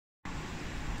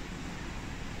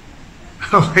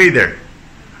Oh, hey there.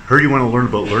 Heard you want to learn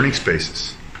about learning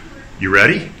spaces. You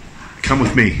ready? Come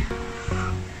with me.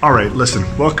 All right, listen,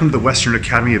 welcome to the Western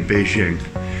Academy of Beijing.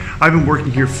 I've been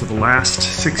working here for the last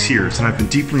 6 years, and I've been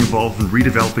deeply involved in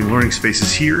redeveloping learning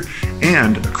spaces here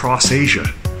and across Asia.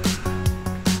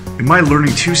 In my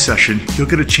LEARNING2 session, you'll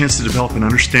get a chance to develop an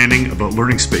understanding about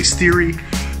learning space theory,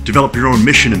 develop your own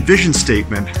mission and vision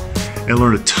statement, and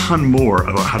learn a ton more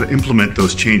about how to implement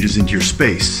those changes into your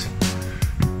space.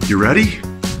 You ready?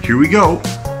 Here we go.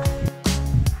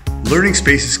 Learning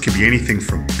spaces can be anything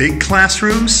from big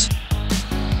classrooms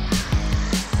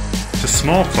to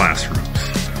small classrooms,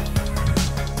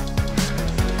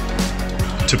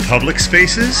 to public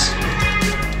spaces,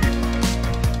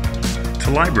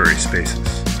 to library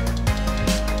spaces,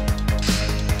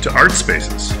 to art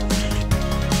spaces,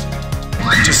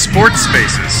 to sports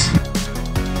spaces,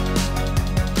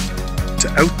 to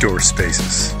outdoor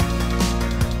spaces.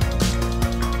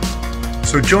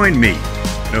 So join me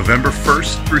November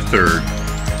 1st through 3rd,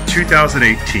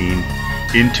 2018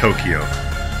 in Tokyo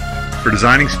for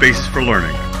Designing Spaces for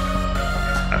Learning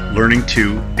at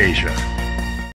LEARNING2 Asia.